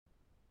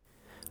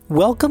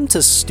Welcome to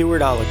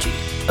Stewardology,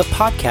 a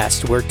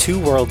podcast where two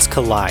worlds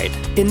collide.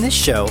 In this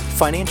show,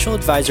 financial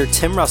advisor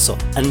Tim Russell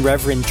and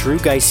Reverend Drew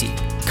Geisey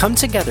come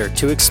together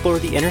to explore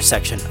the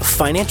intersection of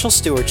financial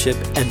stewardship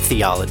and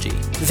theology.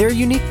 Their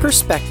unique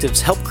perspectives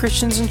help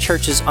Christians and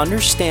churches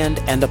understand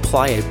and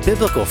apply a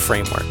biblical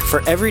framework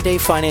for everyday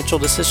financial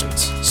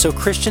decisions, so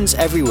Christians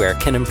everywhere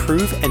can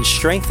improve and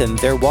strengthen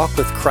their walk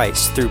with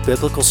Christ through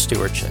biblical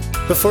stewardship.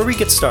 Before we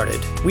get started,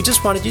 we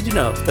just wanted you to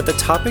know that the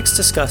topics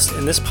discussed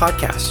in this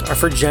podcast are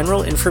for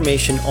general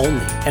information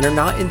only and are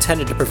not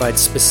intended to provide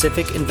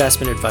specific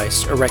investment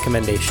advice or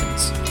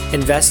recommendations.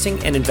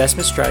 Investing and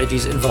investment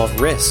strategies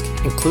involve risk,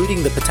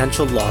 including the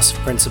potential loss of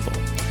principal.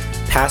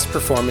 Past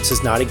performance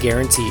is not a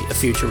guarantee of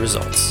future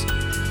results.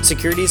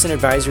 Securities and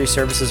advisory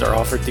services are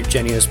offered through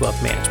Genius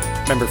Wealth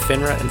Management, member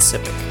FINRA and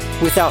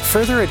SIPC. Without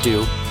further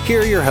ado,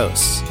 here are your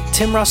hosts,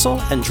 Tim Russell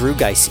and Drew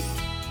Geisey.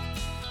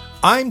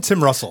 I'm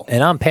Tim Russell.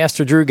 And I'm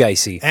Pastor Drew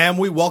Geisey. And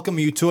we welcome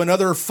you to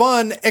another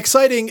fun,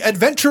 exciting,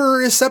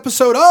 adventurous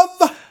episode of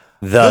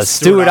the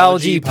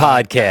Stewardology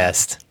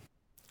Podcast.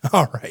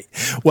 All right.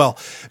 Well,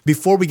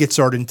 before we get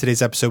started in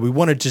today's episode, we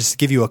want to just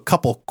give you a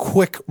couple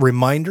quick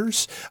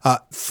reminders.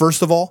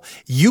 First of all,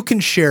 you can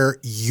share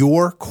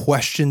your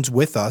questions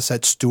with us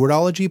at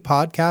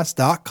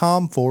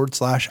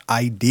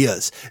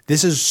stewardologypodcast.com/ideas.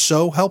 This is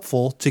so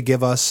helpful to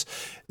give us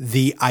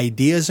the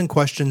ideas and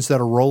questions that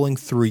are rolling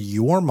through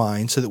your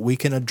mind so that we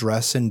can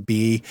address and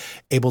be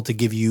able to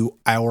give you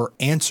our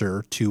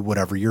answer to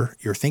whatever you're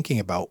thinking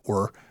about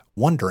or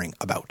wondering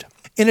about.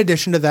 In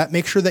addition to that,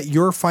 make sure that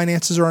your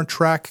finances are on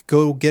track.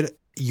 Go get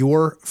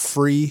your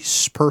free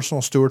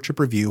personal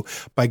stewardship review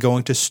by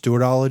going to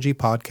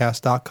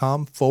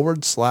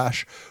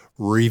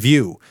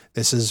stewardologypodcast.com/review.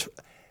 This is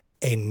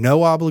a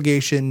no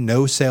obligation,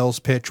 no sales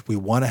pitch. We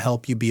want to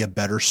help you be a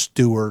better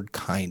steward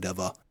kind of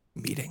a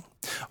meeting.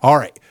 All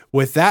right.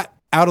 With that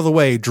out of the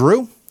way,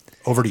 Drew,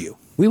 over to you.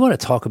 We want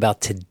to talk about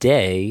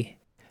today,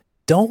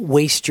 don't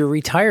waste your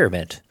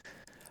retirement.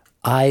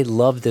 I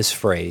love this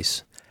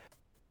phrase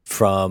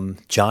from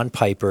John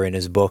Piper in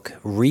his book,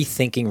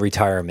 Rethinking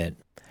Retirement.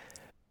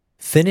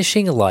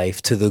 Finishing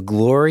life to the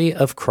glory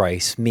of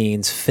Christ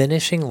means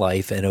finishing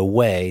life in a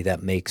way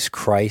that makes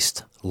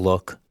Christ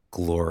look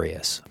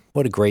glorious.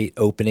 What a great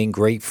opening,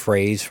 great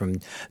phrase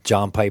from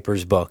John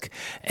Piper's book.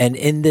 And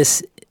in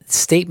this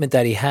statement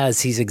that he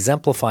has, he's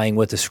exemplifying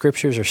what the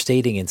scriptures are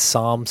stating in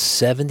Psalm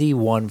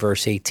 71,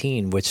 verse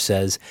 18, which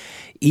says,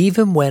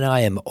 "Even when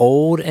I am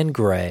old and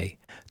gray,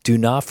 do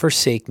not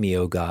forsake me,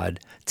 O God,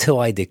 till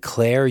I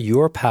declare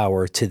your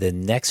power to the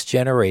next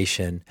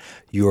generation,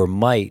 your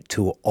might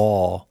to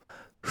all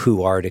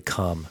who are to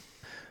come."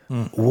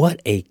 What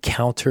a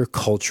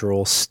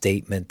countercultural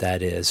statement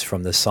that is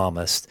from the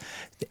psalmist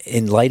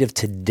in light of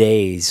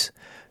today's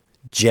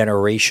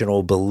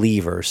generational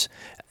believers.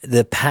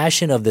 The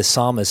passion of the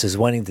psalmist is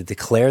wanting to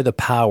declare the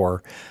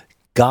power,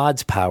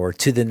 God's power,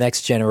 to the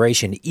next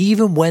generation,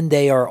 even when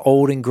they are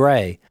old and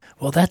gray.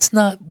 Well, that's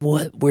not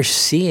what we're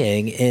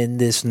seeing in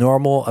this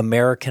normal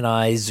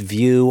Americanized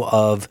view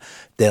of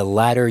the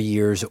latter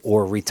years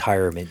or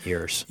retirement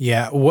years.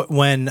 Yeah,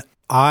 when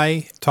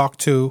I talked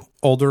to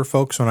older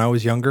folks when I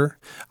was younger,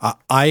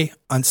 I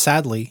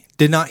sadly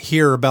did not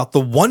hear about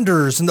the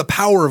wonders and the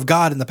power of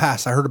God in the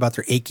past. I heard about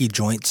their achy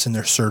joints and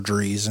their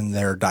surgeries and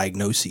their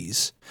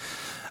diagnoses.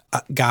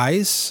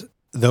 Guys,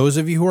 those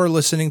of you who are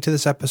listening to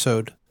this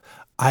episode,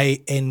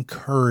 I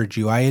encourage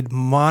you, I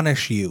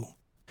admonish you,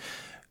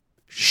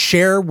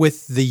 share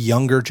with the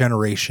younger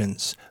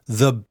generations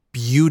the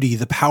beauty,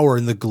 the power,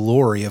 and the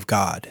glory of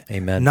God.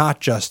 Amen. Not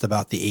just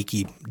about the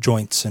achy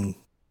joints and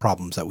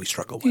problems that we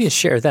struggle with. You can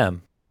share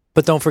them,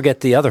 but don't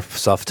forget the other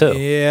stuff too.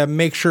 Yeah,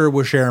 make sure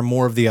we're sharing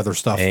more of the other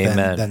stuff than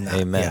that.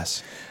 Amen.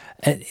 Yes.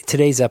 And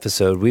today's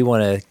episode, we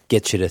want to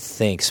get you to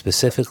think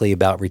specifically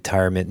about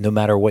retirement, no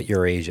matter what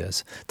your age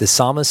is. The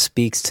psalmist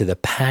speaks to the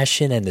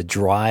passion and the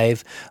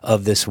drive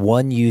of this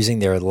one using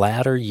their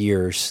latter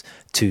years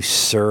to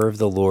serve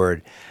the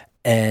Lord.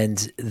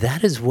 And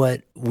that is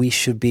what we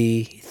should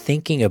be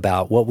thinking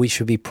about, what we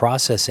should be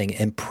processing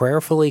and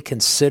prayerfully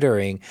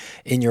considering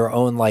in your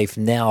own life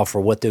now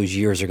for what those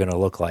years are going to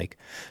look like.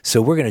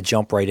 So we're going to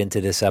jump right into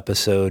this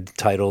episode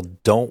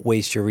titled, Don't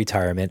Waste Your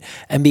Retirement,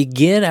 and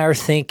begin our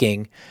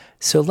thinking.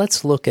 So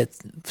let's look at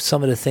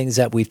some of the things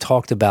that we've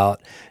talked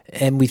about,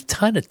 and we've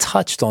kind of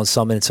touched on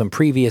some in some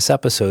previous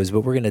episodes, but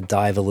we're going to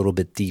dive a little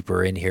bit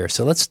deeper in here.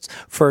 So let's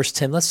first,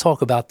 Tim, let's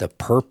talk about the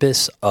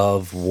purpose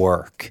of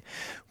work.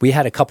 We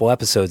had a couple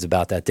episodes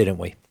about that, didn't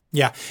we?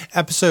 Yeah.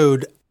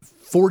 Episode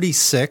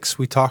 46,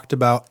 we talked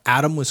about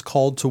Adam was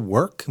called to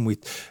work, and we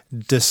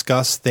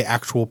discussed the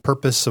actual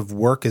purpose of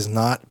work is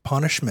not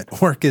punishment.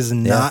 Work is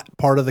not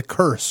part of the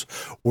curse.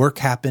 Work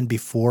happened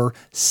before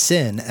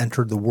sin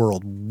entered the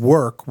world.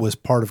 Work was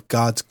part of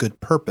God's good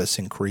purpose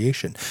in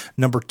creation.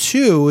 Number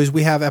 2 is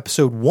we have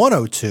episode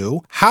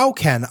 102, How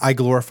Can I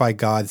Glorify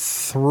God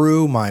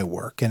Through My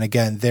Work? And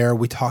again, there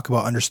we talk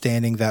about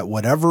understanding that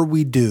whatever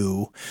we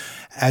do,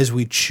 as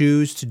we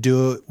choose to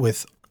do it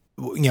with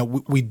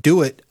we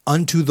do it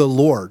unto the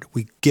Lord.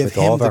 We give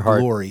him the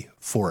glory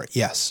for it.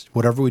 Yes,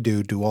 whatever we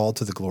do all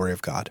to the glory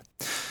of God.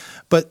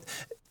 But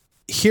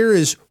here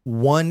is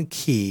one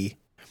key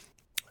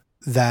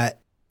that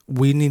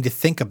we need to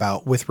think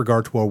about with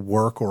regard to our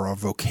work or our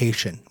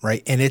vocation,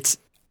 right? And it's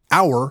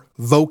our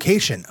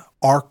vocation,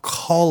 our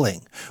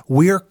calling.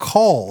 We are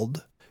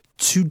called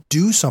to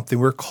do something.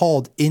 We're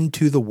called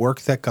into the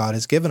work that God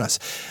has given us.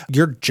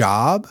 Your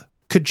job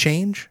could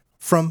change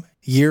from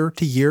year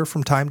to year,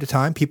 from time to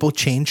time. People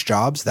change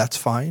jobs. That's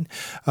fine.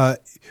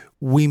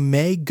 We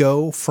may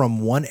go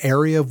from one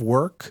area of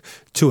work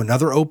to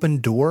another open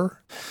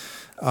door.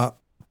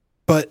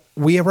 But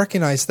we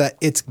recognize that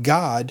it's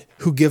God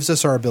who gives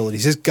us our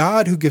abilities. It's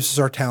God who gives us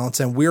our talents,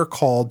 and we're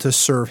called to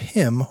serve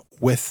Him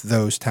with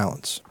those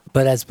talents.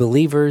 But as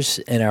believers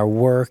in our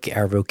work,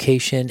 our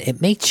vocation,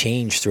 it may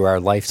change through our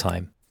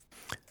lifetime.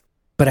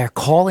 But our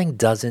calling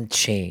doesn't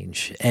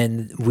change.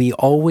 And we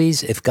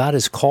always, if God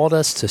has called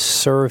us to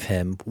serve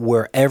Him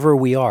wherever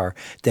we are,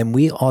 then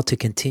we ought to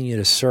continue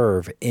to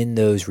serve in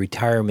those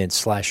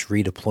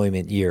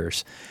retirement/redeployment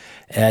years,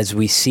 as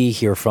we see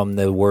here from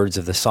the words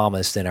of the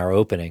psalmist in our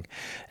opening.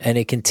 And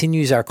it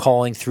continues our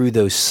calling through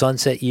those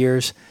sunset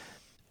years,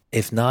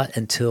 if not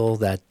until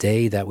that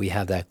day that we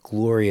have that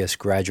glorious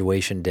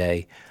graduation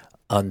day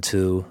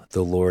unto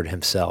the Lord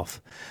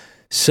Himself.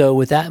 So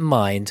with that in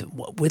mind,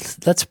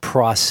 let's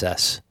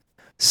process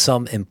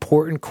some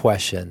important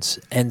questions.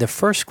 And the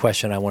first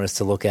question I want us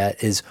to look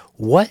at is,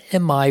 what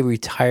am I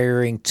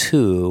retiring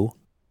to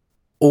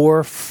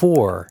or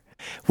for?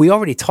 We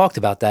already talked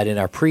about that in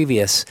our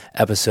previous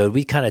episode.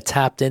 We kind of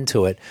tapped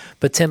into it.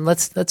 But Tim,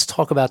 let's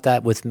talk about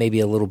that with maybe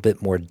a little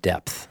bit more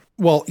depth.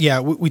 Well, yeah,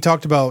 we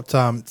talked about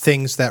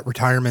things that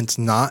retirement's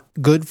not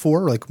good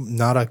for, like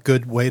not a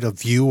good way to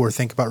view or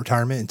think about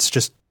retirement. It's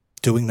just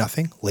doing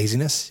nothing,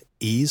 laziness,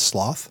 ease,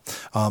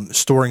 sloth,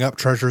 storing up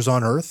treasures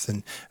on earth,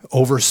 and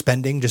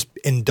overspending, just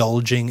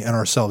indulging in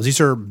ourselves.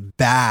 These are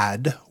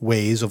bad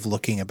ways of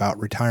looking about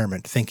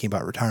retirement, thinking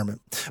about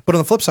retirement. But on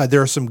the flip side,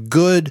 there are some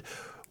good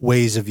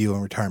ways of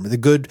viewing retirement, the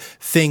good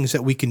things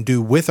that we can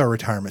do with our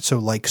retirement. So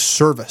like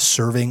service,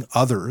 serving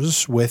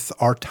others with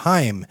our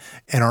time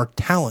and our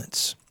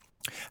talents.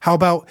 How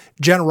about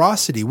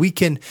generosity? We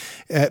can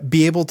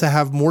be able to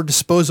have more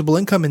disposable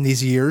income in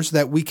these years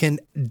that we can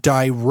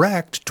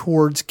direct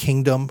towards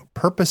kingdom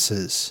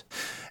purposes.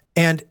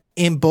 And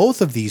in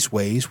both of these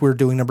ways, we're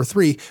doing number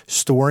 3,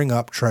 storing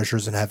up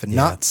treasures in heaven,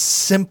 not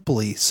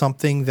simply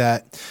something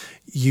that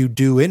you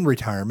do in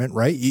retirement,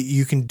 right?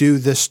 You can do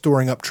this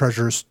storing up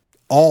treasures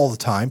all the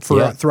time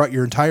throughout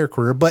your entire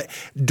career. But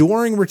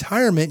during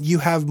retirement, you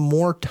have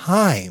more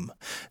time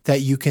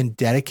that you can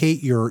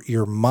dedicate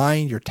your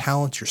mind, your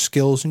talents, your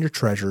skills, and your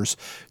treasures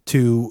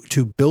to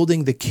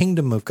building the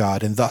kingdom of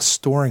God and thus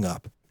storing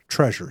up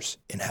treasures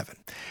in heaven.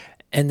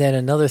 And then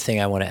another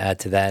thing I want to add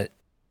to that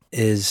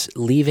is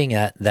leaving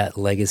that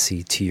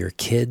legacy to your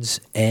kids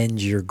and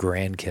your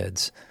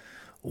grandkids.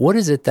 What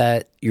is it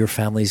that your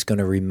family's going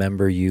to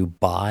remember you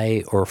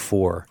by or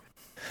for?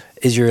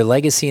 Is your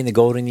legacy in the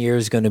golden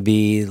years going to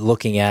be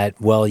looking at,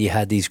 well, you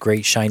had these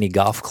great shiny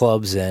golf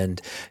clubs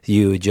and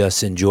you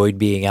just enjoyed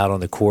being out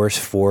on the course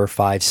 4,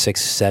 5,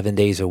 6, 7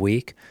 days a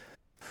week?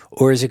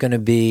 Or is it going to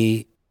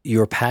be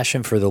your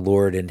passion for the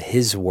Lord and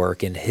His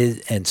work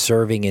and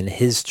serving in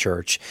His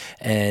church,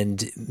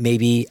 and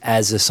maybe,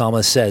 as the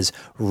psalmist says,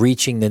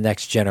 reaching the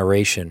next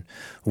generation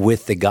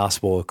with the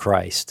gospel of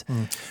Christ?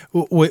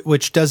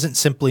 Which doesn't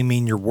simply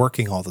mean you're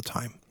working all the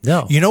time.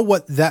 No. You know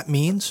what that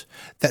means?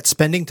 That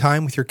spending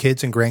time with your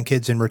kids and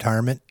grandkids in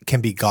retirement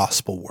can be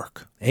gospel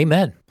work.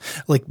 Amen.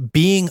 Like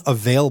being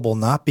available,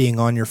 not being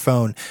on your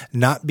phone,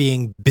 not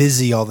being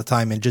busy all the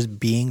time, and just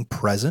being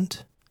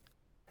present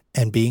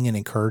and being an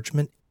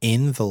encouragement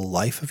in the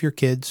life of your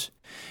kids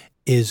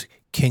is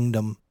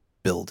kingdom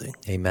building.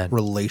 Amen.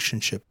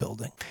 Relationship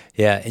building.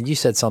 Yeah, and you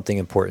said something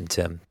important,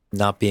 Tim,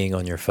 not being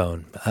on your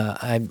phone.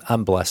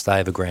 I'm blessed. I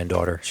have a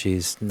granddaughter.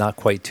 She's not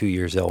quite 2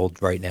 years old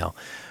right now.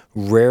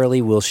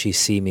 Rarely will she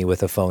see me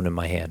with a phone in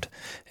my hand.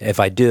 If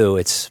I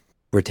do,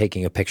 we're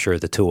taking a picture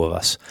of the two of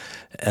us.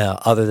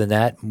 Other than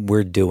that,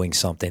 we're doing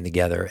something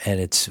together,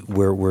 and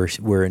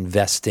we're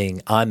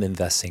investing. I'm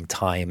investing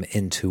time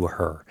into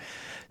her.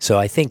 So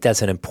I think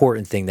that's an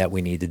important thing that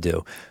we need to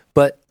do.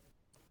 But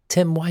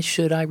Tim, why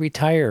should I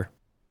retire?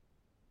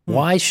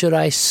 Why should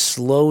I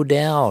slow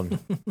down?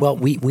 Well,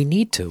 we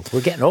need to.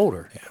 We're getting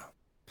older. Yeah.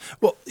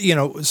 Well,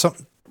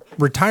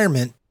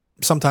 retirement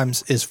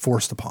sometimes is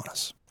forced upon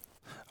us.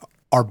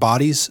 Our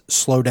bodies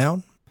slow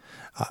down.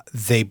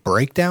 They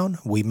break down.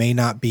 We may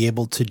not be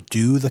able to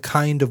do the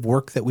kind of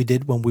work that we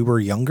did when we were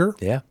younger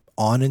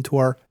on into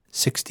our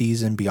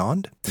 60s and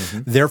beyond.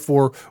 Mm-hmm.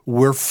 Therefore,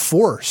 we're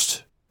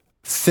forced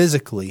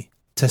physically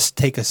to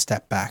take a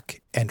step back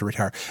and to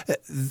retire.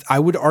 I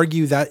would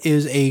argue that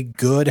is a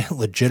good and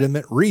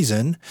legitimate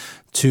reason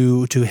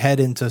to head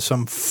into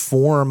some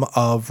form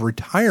of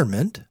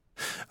retirement,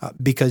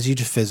 because you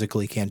just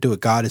physically can't do it.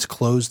 God has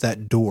closed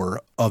that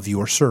door of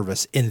your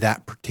service in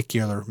that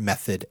particular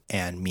method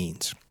and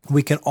means.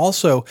 We can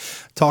also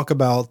talk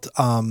about,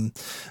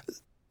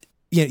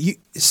 you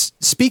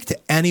speak to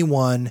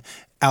anyone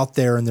out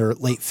there in their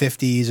late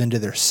 50s into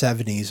their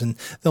 70s, and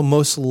they'll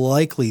most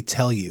likely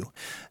tell you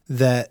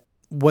that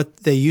what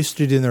they used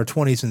to do in their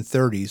 20s and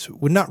 30s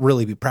would not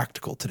really be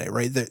practical today,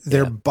 right?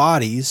 Their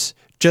bodies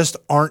just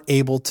aren't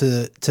able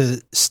to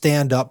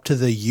stand up to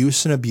the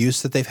use and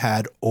abuse that they've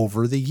had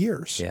over the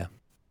years. Yeah.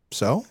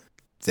 So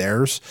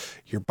there's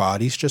your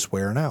body's just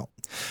wearing out.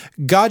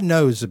 God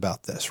knows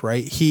about this,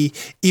 right? He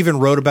even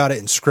wrote about it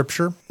in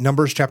Scripture.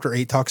 Numbers chapter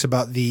 8 talks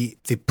about the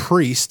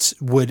priests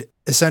would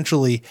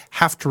essentially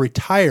have to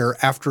retire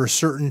after a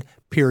certain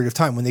period of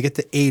time. When they get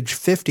to age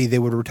 50, they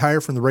would retire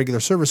from the regular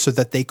service so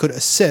that they could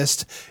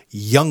assist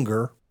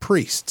younger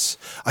priests.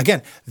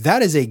 Again,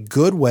 that is a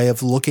good way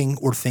of looking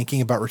or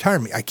thinking about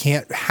retirement. I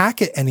can't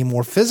hack it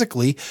anymore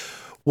physically.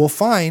 Well,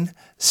 fine.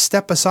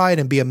 Step aside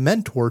and be a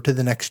mentor to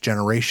the next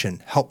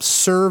generation. Help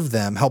serve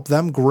them, help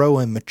them grow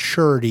in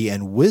maturity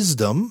and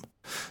wisdom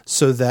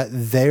so that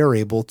they're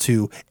able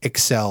to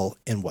excel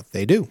in what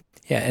they do.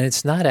 Yeah, and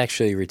it's not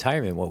actually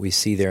retirement, what we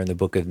see there in the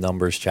book of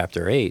Numbers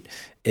chapter 8.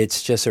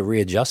 It's just a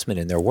readjustment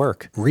in their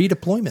work.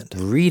 Redeployment.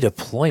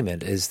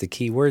 Redeployment is the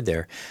key word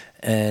there.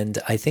 And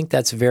I think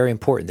that's very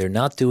important. They're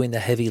not doing the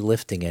heavy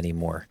lifting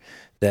anymore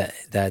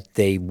that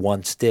they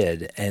once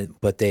did,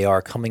 but they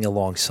are coming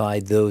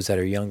alongside those that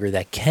are younger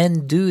that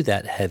can do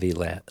that heavy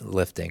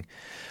lifting.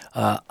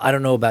 I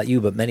don't know about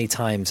you, but many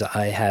times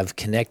I have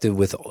connected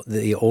with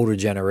the older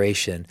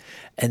generation,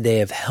 and they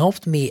have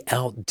helped me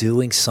out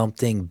doing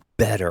something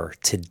better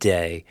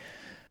today,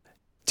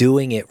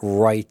 doing it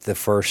right the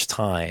first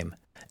time.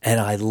 And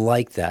I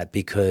like that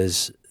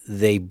because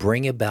they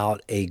bring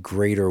about a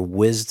greater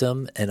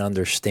wisdom and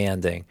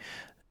understanding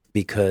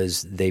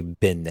because they've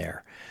been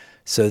there.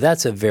 So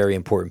that's a very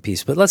important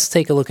piece. But let's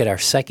take a look at our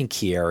second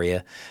key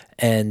area,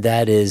 and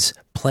that is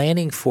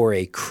planning for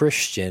a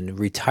Christian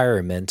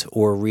retirement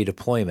or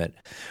redeployment.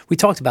 We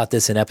talked about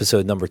this in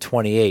episode number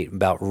 28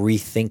 about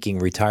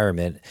rethinking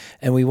retirement,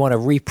 and we want to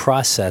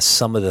reprocess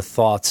some of the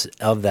thoughts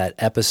of that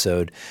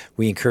episode.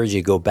 We encourage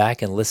you to go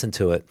back and listen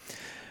to it.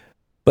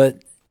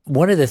 But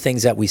one of the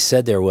things that we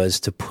said there was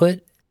to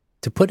put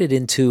it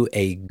into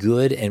a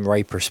good and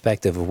right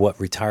perspective of what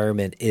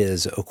retirement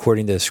is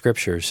according to the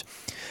Scriptures.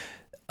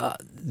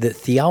 The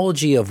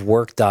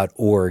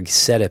theologyofwork.org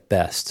said it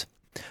best.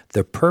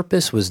 The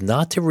purpose was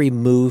not to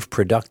remove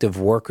productive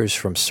workers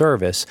from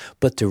service,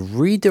 but to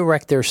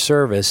redirect their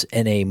service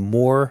in a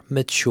more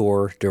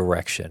mature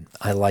direction.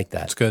 I like that.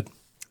 That's good.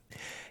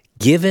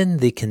 Given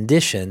the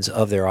conditions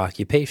of their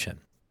occupation.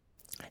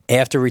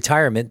 After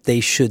retirement, they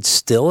should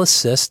still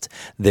assist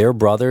their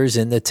brothers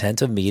in the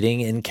tent of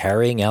meeting in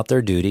carrying out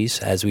their duties,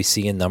 as we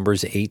see in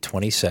Numbers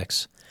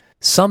 8:26.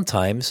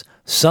 Sometimes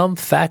some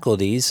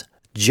faculties,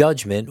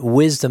 judgment,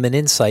 wisdom, and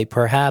insight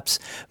perhaps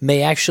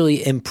may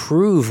actually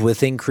improve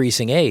with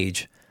increasing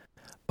age.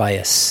 By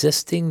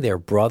assisting their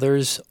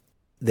brothers,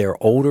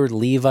 their older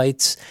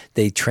Levites,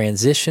 they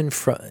transition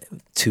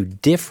to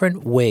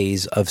different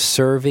ways of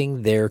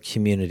serving their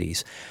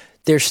communities.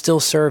 They're still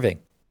serving.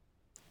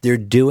 They're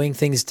doing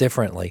things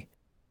differently.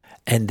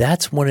 And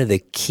that's one of the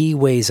key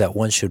ways that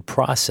one should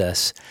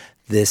process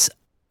this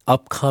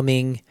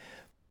upcoming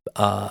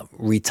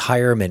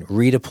retirement,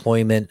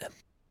 redeployment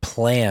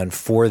plan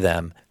for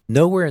them.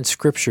 Nowhere in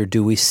Scripture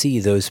do we see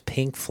those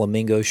pink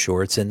flamingo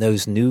shorts and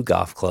those new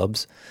golf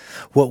clubs.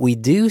 What we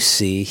do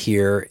see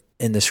here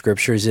in the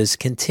Scriptures is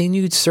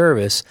continued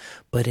service,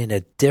 but in a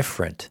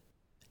different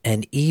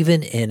and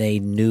even in a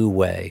new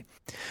way.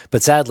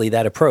 But sadly,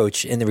 that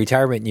approach in the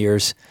retirement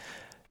years,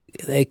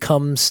 it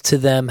comes to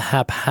them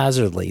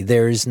haphazardly.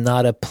 There's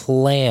not a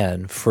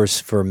plan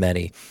for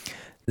many.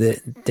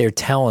 Their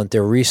talent,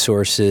 their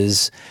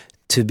resources,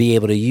 to be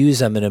able to use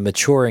them in a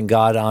mature and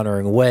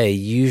God-honoring way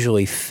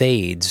usually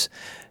fades.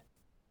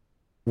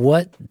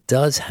 What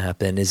does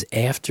happen is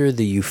after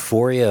the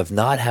euphoria of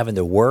not having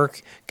to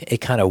work,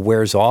 it kind of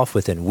wears off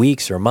within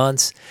weeks or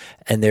months,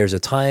 and there's a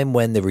time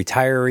when the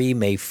retiree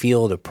may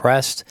feel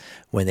depressed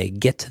when they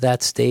get to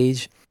that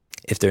stage.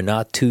 If they're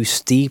not too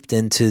steeped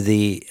into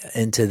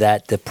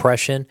that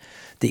depression,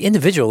 the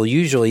individual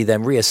usually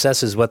then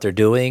reassesses what they're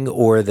doing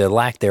or the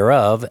lack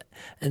thereof,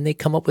 and they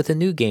come up with a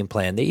new game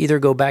plan. They either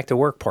go back to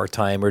work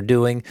part-time or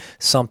doing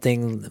some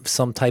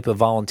type of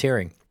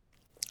volunteering.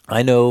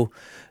 I know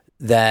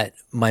that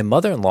my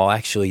mother-in-law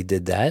actually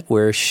did that,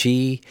 where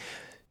she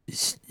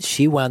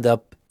wound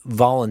up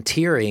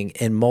volunteering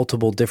in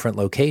multiple different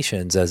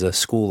locations as a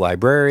school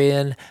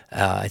librarian.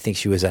 I think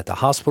she was at the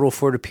hospital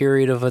for a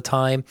period of a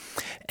time,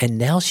 and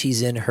now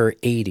she's in her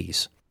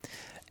 80s.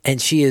 And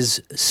she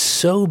is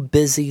so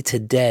busy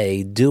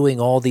today doing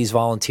all these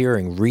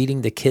volunteering,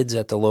 reading the kids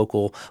at the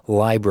local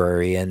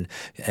library and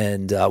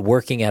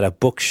working at a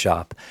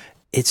bookshop.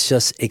 It's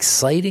just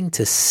exciting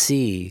to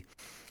see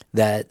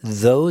that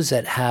those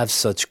that have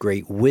such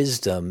great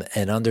wisdom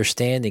and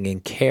understanding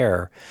and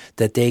care,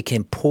 that they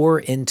can pour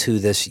into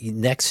this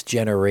next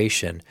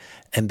generation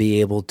and be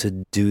able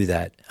to do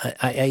that.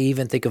 I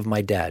even think of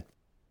my dad,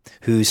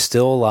 who's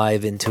still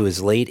alive into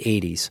his late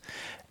 80s.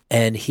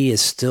 And he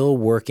is still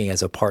working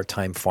as a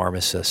part-time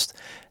pharmacist.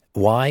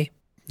 Why?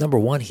 number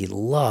one, he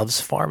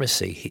loves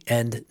pharmacy.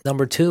 And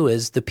number two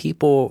is the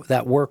people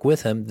that work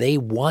with him, they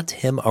want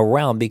him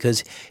around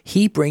because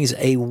he brings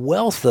a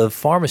wealth of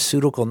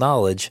pharmaceutical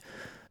knowledge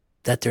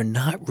that they're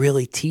not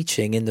really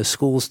teaching in the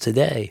schools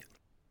today.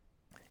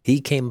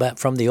 He came back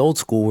from the old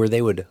school where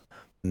they would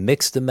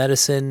mix the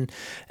medicine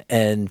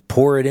and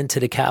pour it into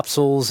the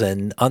capsules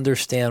and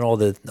understand all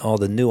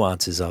the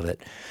nuances of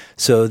it.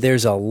 So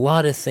there's a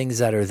lot of things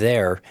that are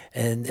there,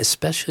 and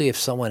especially if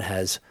someone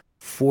has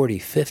 40,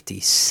 50,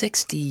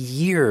 60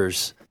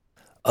 years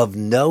of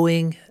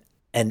knowing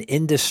an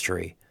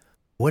industry,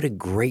 what a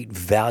great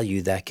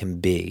value that can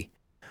be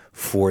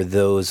for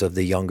those of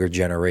the younger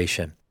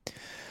generation.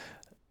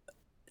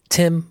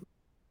 Tim,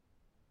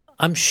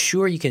 I'm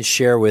sure you can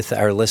share with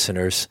our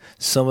listeners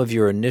some of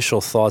your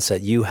initial thoughts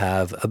that you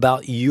have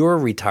about your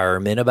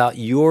retirement, about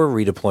your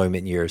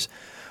redeployment years.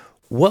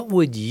 What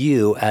would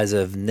you, as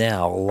of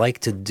now, like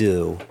to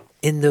do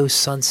in those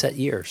sunset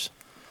years?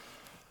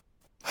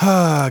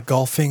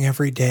 Golfing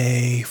every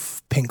day,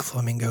 pink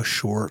flamingo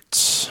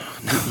shorts.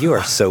 You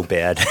are so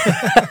bad.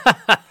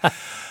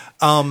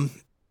 I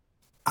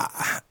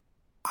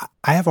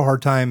have a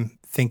hard time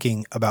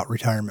thinking about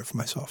retirement for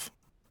myself.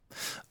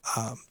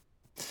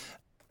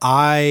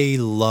 I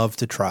love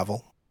to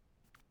travel.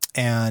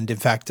 And in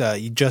fact,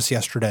 just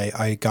yesterday,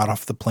 I got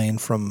off the plane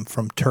from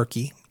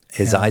Turkey.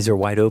 His eyes are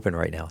wide open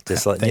right now.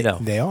 Just letting you know.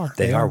 They are.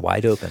 They are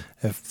wide open.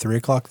 At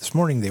 3:00 this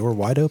morning, they were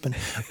wide open.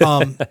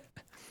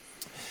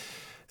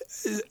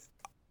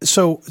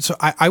 So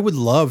I would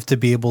love to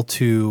be able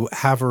to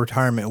have a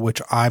retirement in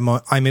which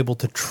I'm able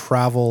to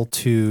travel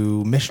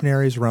to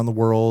missionaries around the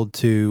world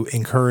to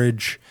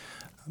encourage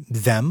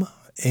them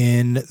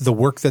in the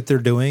work that they're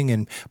doing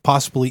and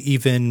possibly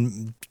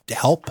even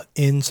help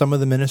in some of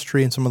the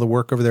ministry and some of the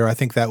work over there. I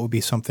think that would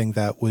be something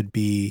that would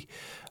be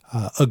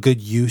a good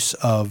use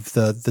of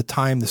the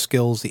time, the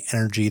skills, the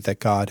energy that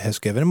God has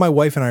given. And my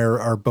wife and I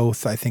are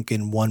both, I think,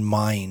 in one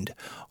mind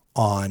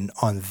on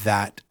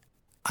that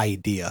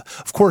idea.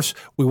 Of course,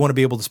 we want to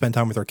be able to spend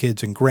time with our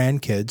kids and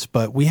grandkids,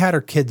 but we had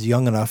our kids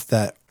young enough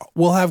that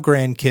we'll have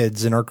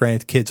grandkids, and our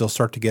grandkids will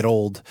start to get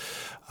old,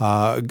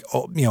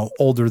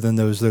 older than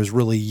those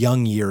really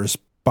young years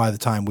by the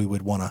time we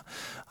would want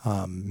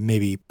to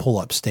maybe pull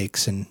up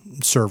stakes and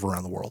serve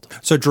around the world.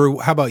 So, Drew,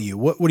 how about you?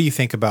 What do you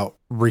think about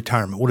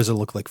retirement? What does it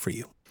look like for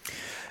you?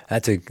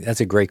 That's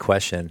a great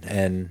question,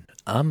 and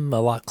I'm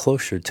a lot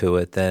closer to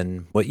it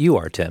than what you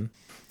are, Tim.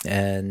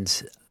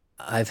 And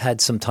I've had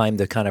some time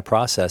to kind of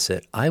process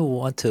it. I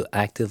want to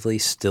actively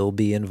still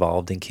be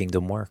involved in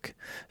kingdom work.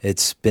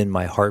 It's been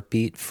my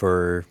heartbeat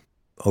for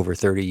over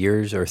 30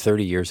 years or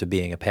 30 years of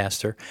being a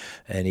pastor,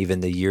 and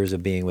even the years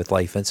of being with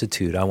Life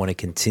Institute. I want to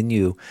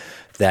continue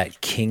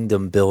that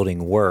kingdom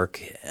building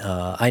work.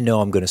 I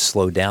know I'm going to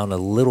slow down a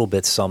little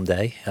bit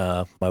someday.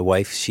 My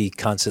wife, she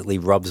constantly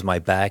rubs my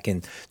back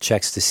and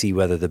checks to see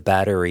whether the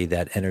battery,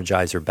 that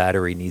Energizer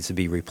battery, needs to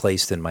be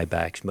replaced in my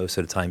back. Most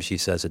of the time she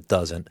says it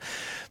doesn't,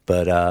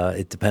 but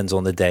it depends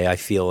on the day. I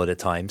feel it at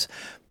times.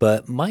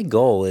 But my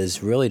goal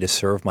is really to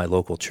serve my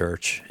local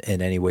church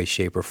in any way,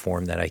 shape, or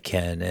form that I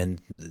can.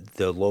 And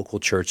the local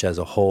church as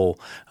a whole,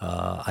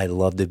 I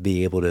love to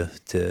be able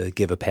to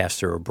give a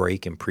pastor a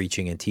break in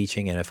preaching and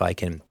teaching, and if I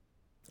can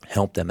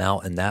help them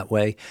out in that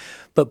way.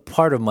 But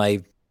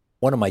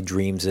one of my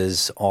dreams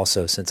is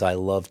also, since I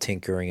love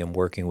tinkering and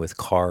working with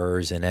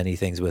cars and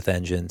anything with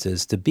engines,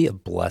 is to be a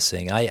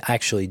blessing. I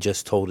actually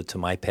just told it to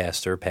my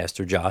pastor,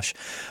 Pastor Josh.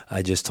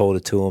 I just told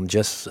it to him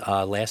just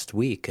last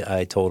week.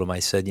 I told him, I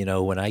said,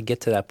 when I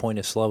get to that point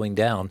of slowing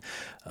down,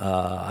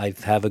 I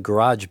have a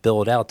garage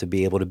built out to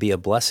be able to be a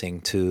blessing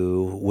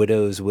to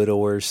widows,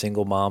 widowers,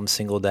 single moms,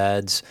 single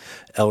dads,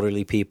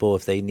 elderly people.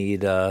 If they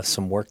need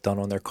some work done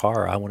on their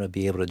car, I want to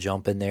be able to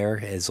jump in there,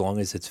 as long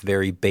as it's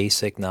very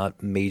basic,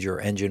 not major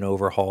engine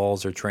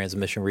overhauls or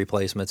transmission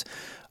replacements.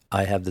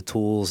 I have the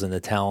tools and the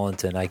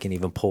talent, and I can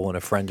even pull in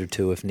a friend or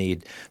two if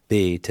need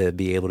be to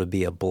be able to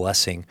be a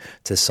blessing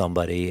to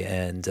somebody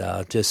and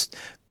just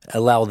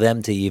allow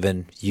them to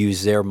even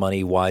use their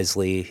money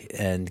wisely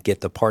and get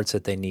the parts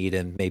that they need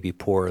and maybe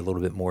pour a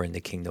little bit more into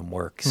kingdom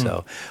work.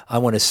 So I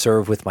want to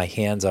serve with my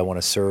hands. I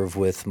want to serve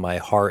with my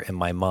heart and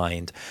my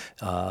mind.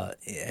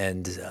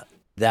 And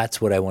that's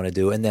what I want to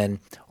do. And then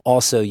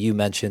also you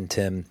mentioned,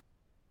 Tim,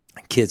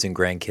 kids and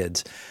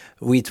grandkids.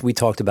 We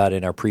talked about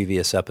in our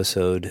previous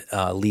episode,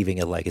 leaving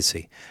a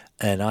legacy.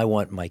 And I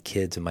want my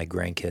kids and my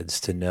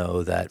grandkids to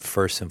know that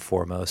first and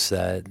foremost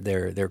that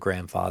their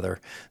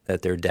grandfather,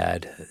 that their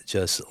dad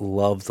just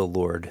loved the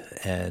Lord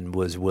and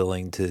was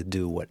willing to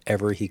do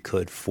whatever he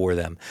could for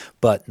them.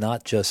 But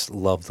not just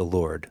love the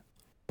Lord,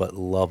 but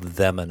love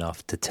them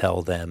enough to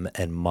tell them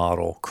and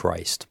model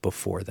Christ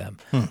before them.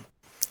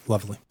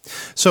 Lovely.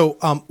 So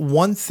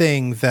one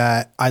thing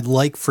that I'd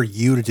like for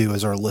you to do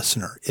as our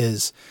listener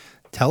is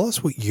tell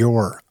us what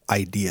your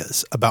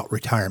ideas about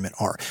retirement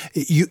are.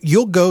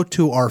 You'll go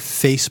to our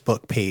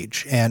Facebook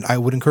page, and I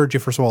would encourage you,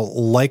 first of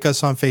all, like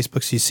us on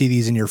Facebook so you see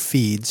these in your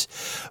feeds,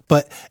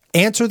 but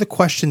answer the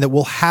question that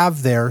we'll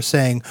have there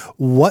saying,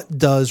 what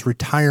does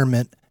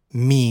retirement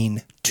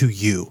mean to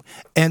you?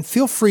 And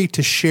feel free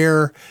to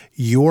share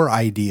your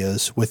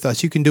ideas with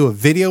us. You can do a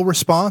video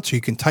response or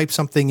you can type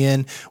something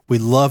in.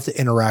 We'd love to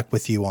interact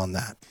with you on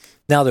that.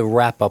 Now, to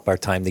wrap up our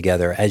time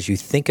together, as you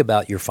think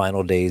about your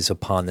final days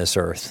upon this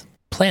earth,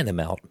 plan them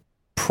out.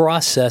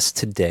 Process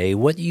today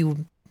what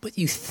you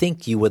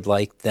think you would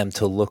like them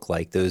to look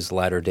like those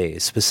latter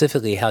days,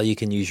 specifically how you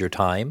can use your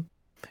time,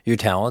 your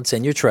talents,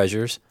 and your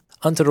treasures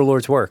unto the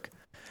Lord's work.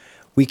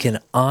 We can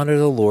honor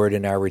the Lord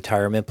in our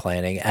retirement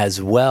planning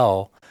as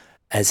well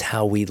as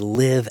how we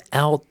live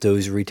out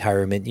those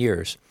retirement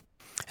years.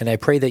 And I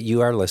pray that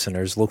you, our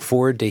listeners, look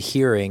forward to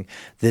hearing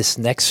this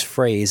next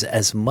phrase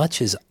as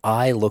much as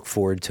I look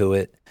forward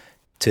to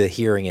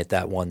hearing it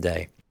that one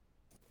day.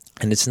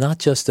 And it's not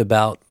just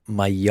about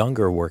my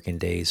younger working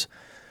days,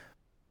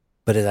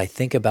 but as I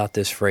think about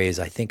this phrase,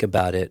 I think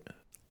about it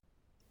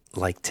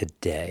like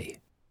today.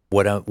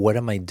 What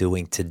am I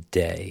doing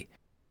today?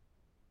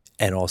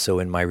 And also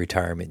in my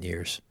retirement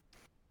years.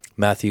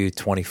 Matthew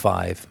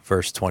 25,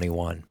 verse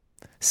 21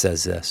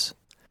 says this,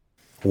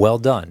 "Well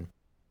done,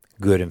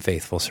 good and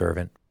faithful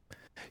servant.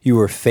 You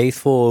were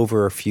faithful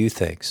over a few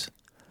things.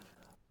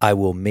 I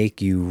will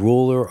make you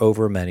ruler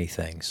over many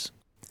things.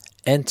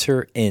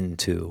 Enter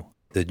into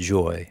the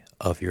joy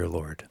of your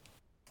Lord."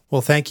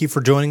 Well, thank you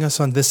for joining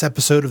us on this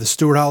episode of the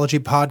Stewardology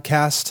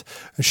Podcast.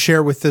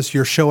 Share with us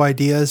your show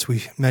ideas.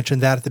 We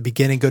mentioned that at the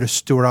beginning. Go to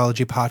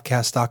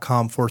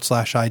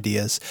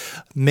stewardologypodcast.com/ideas.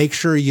 Make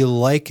sure you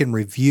like and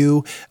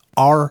review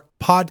our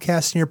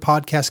podcast in your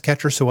podcast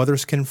catcher so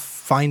others can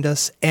find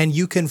us. And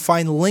you can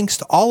find links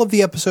to all of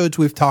the episodes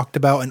we've talked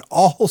about and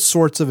all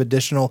sorts of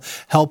additional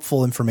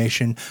helpful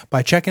information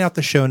by checking out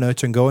the show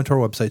notes and going to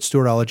our website,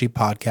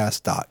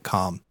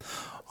 stewardologypodcast.com.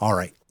 All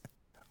right.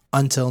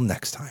 Until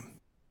next time.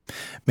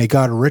 May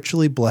God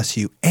richly bless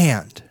you,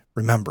 and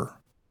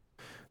remember,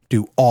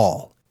 do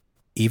all,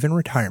 even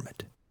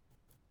retirement,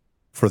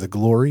 for the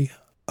glory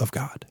of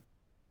God.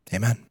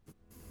 Amen.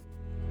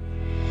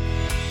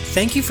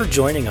 Thank you for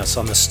joining us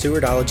on the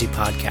Stewardology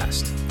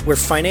Podcast, where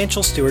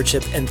financial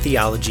stewardship and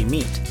theology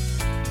meet.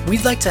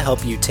 We'd like to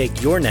help you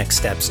take your next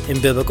steps in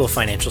biblical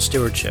financial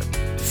stewardship.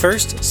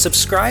 First,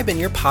 subscribe in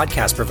your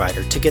podcast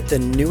provider to get the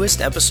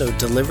newest episode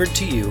delivered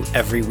to you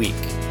every week.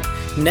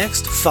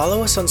 Next,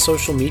 follow us on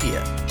social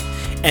media.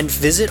 And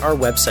visit our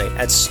website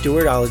at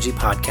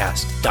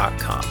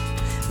stewardologypodcast.com.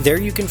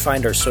 There you can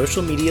find our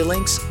social media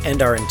links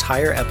and our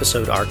entire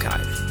episode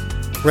archive.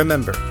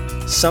 Remember,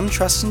 some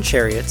trust in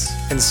chariots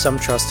and some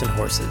trust in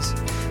horses,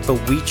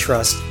 but we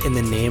trust in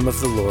the name of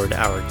the Lord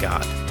our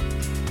God.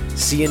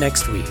 See you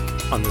next week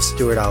on the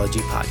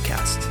Stewardology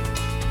Podcast.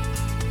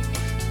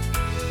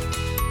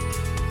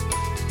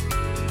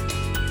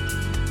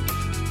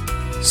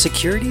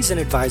 Securities and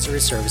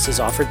advisory services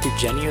offered through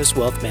Genius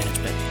Wealth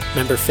Management,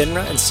 member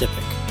FINRA and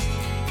SIPC.